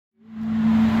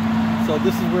So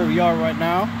this is where we are right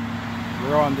now.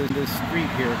 We're on this street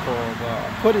here called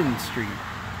Puddin Street,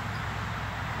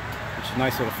 which is a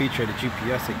nice little feature of the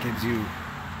GPS. It gives you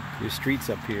your streets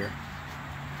up here.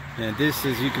 And this,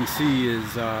 as you can see, is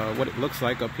what it looks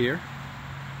like up here,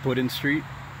 Puddin Street.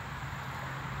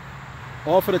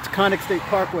 Off of the Taconic State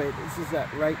Parkway. This is that,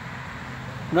 right?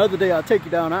 Another day I'll take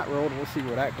you down that road. We'll see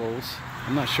where that goes.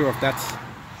 I'm not sure if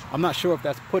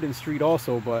that's Puddin Street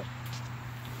also, but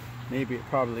maybe it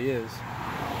probably is.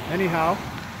 Anyhow,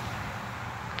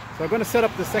 so I'm going to set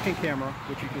up the second camera,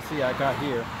 which you can see I got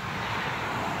here.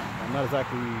 I'm not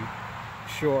exactly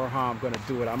sure how I'm going to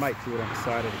do it. I might do it on the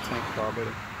side of the tank car, but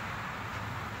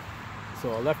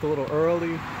so I left a little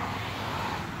early,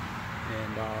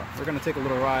 and we're going to take a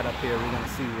little ride up here. We're going to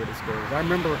see where this goes. I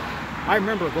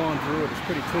remember going through it. It's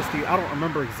pretty twisty. I don't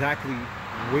remember exactly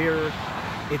where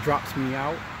it drops me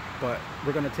out, but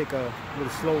we're going to take a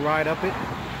little slow ride up it,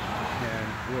 and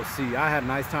we'll see. I had a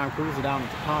nice time cruising down in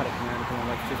Taconic, man, going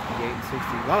like 58 and 60.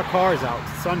 A lot of cars out.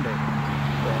 It's Sunday,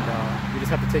 and you just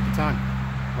have to take your time,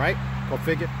 right? Go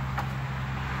figure.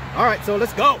 All right, so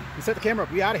let's go. We set the camera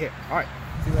up. We out of here. All right.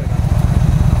 See you later, guys.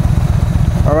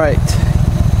 All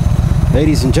right,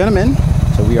 ladies and gentlemen.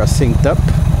 So we are synced up.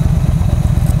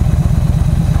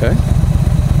 Okay.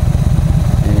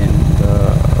 And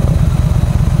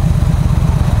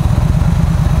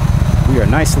we are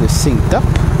nicely synced up.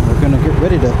 We're gonna get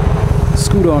ready to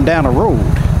scoot on down the road.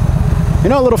 You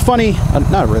know, a little funny,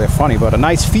 not really funny, but a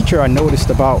nice feature I noticed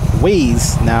about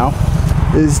Waze now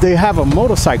is they have a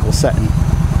motorcycle setting.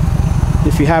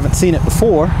 If you haven't seen it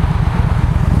before,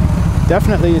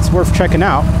 definitely it's worth checking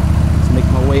out. Let's make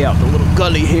my way out the little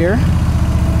gully here.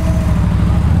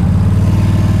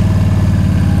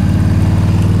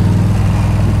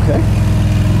 Okay.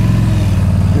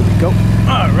 Here we go.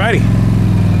 Alrighty.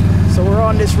 So we're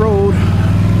on this road.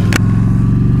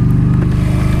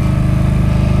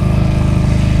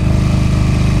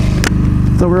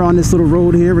 So we're on this little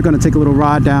road here. We're going to take a little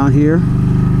ride down here.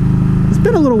 It's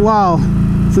been a little while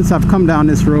since I've come down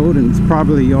this road, and it's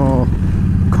probably all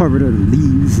covered in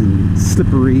leaves and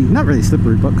slippery. Not really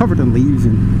slippery, but covered in leaves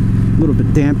and a little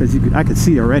bit damp, as I could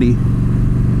see already.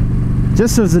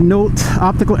 Just as a note,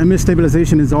 optical image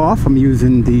stabilization is off. I'm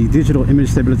using the digital image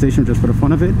stabilization just for the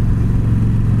fun of it.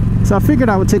 So I figured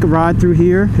I would take a ride through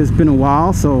here. It's been a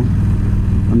while, so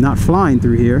I'm not flying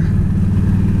through here.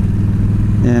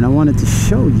 And I wanted to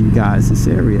show you guys this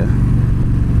area.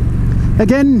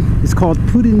 Again, it's called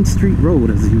Puddin Street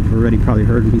Road, as you've already probably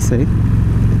heard me say.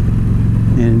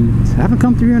 And I haven't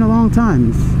come through here in a long time.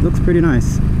 It looks pretty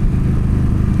nice.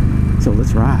 So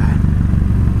let's ride.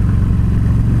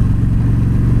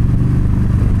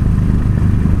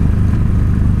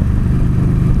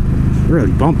 It's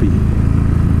really bumpy.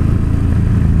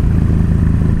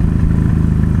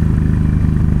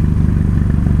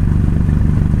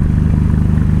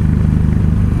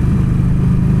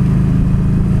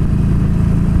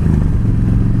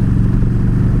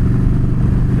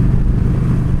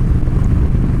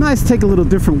 Nice to take a little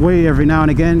different way every now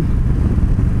and again.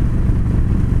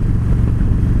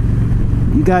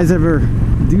 You guys ever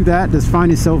do that? Just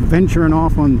find yourself venturing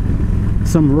off on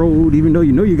some road, even though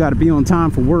you know you got to be on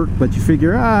time for work, but you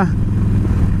figure,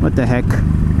 what the heck,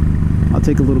 I'll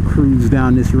take a little cruise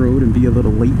down this road and be a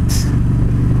little late.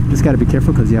 Just got to be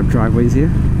careful because you have driveways here.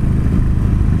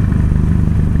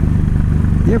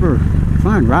 You ever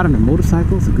find riding a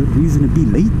motorcycle is a good reason to be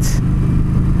late?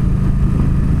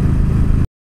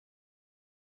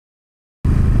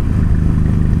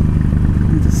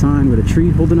 Sign with a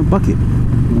tree holding a bucket. I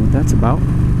don't know what that's about.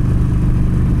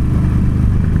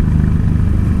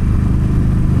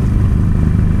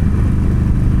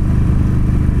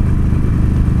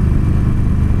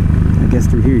 I guess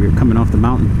through here you're coming off the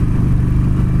mountain.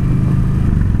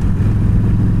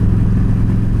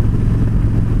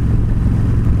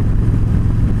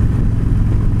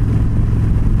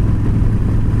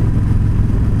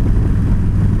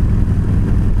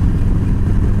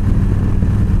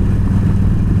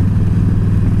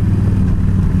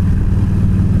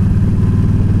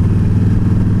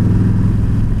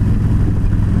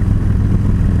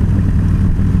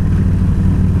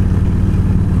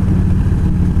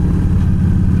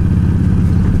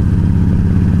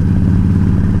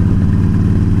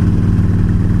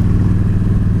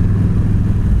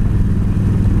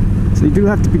 So you do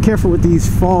have to be careful with these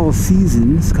fall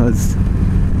seasons because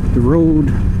the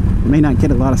road may not get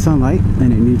a lot of sunlight,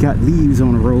 and then you got leaves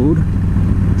on the road,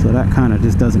 so that kind of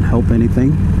just doesn't help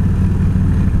anything.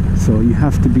 So you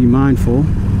have to be mindful.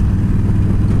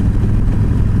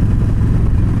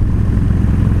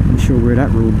 I'm not sure where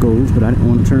that road goes, but I didn't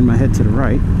want to turn my head to the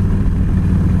right.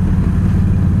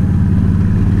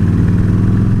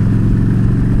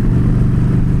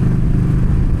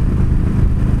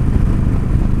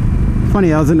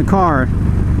 Funny, I was in the car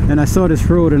and I saw this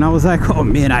road and I was like, oh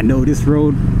man, I know this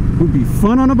road would be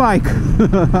fun on a bike.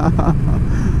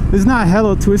 It's not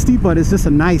hella twisty, but it's just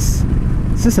a nice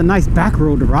back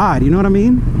road to ride, you know what I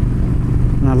mean?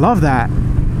 And I love that.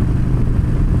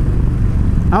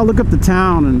 I'll look up the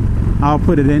town and I'll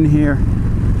put it in here.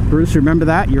 Bruce, remember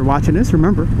that? You're watching this,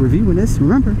 remember, reviewing this,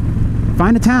 remember.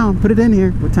 Find a town, put it in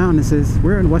here, what town this is.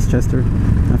 We're in Westchester,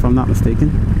 if I'm not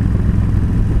mistaken.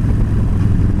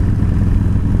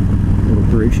 Little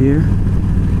bridge here.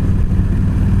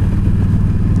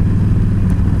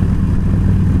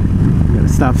 Got a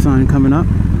stop sign coming up.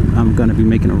 I'm gonna be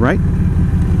making a right.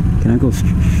 Can I go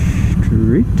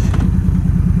straight?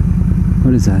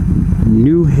 What is that?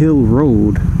 New Hill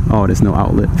Road. Oh, there's no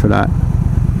outlet for that.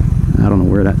 I don't know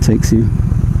where that takes you.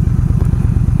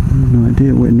 I have no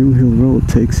idea where New Hill Road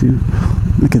takes you.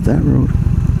 Look at that road.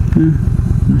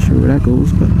 Not sure where that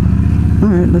goes, but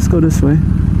alright, let's go this way.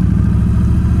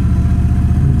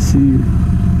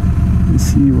 Let's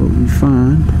see what we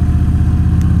find.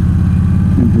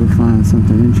 Maybe we'll find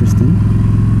something interesting.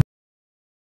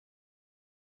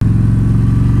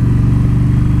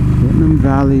 Putnam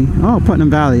Valley. Oh, Putnam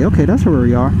Valley. Okay, that's where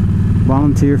we are.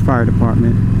 Volunteer Fire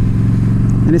Department.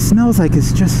 And it smells like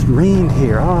it's just rained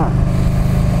here. I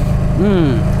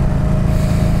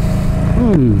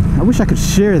wish I could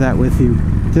share that with you.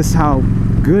 Just how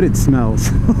good it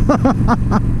smells.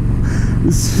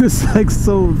 It's just like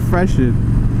so refreshing.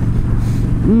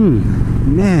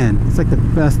 Man, it's like the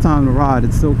best time to ride.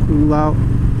 It's so cool out.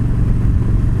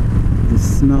 It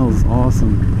smells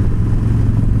awesome.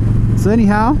 So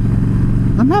anyhow,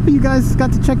 I'm happy you guys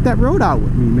got to check that road out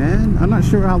with me, man. I'm not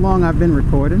sure how long I've been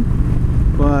recording,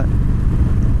 but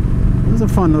it was a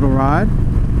fun little ride.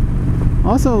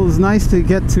 Also, it was nice to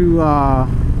get to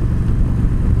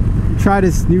try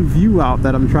this new view out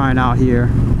that I'm trying out here.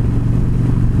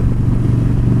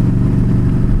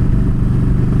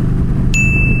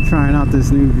 Trying out this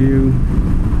new view,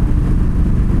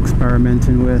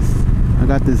 experimenting with. I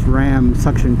got this Ram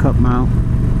suction cup mount,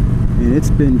 and it's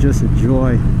been just a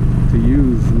joy to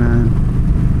use, man.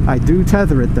 I do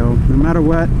tether it though. No matter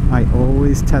what, I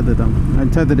always tether them. I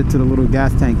tethered it to the little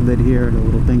gas tank lid here, the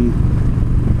little thingy.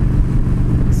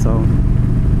 So,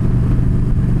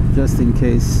 just in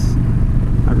case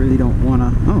I really don't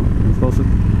wanna. Oh, I'm supposed to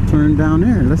turn down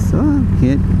there. Let's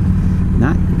can't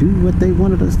not do what they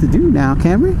wanted us to do now,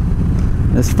 can we?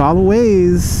 Let's follow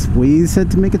Waze. Waze said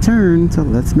to make a turn, so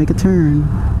let's make a turn.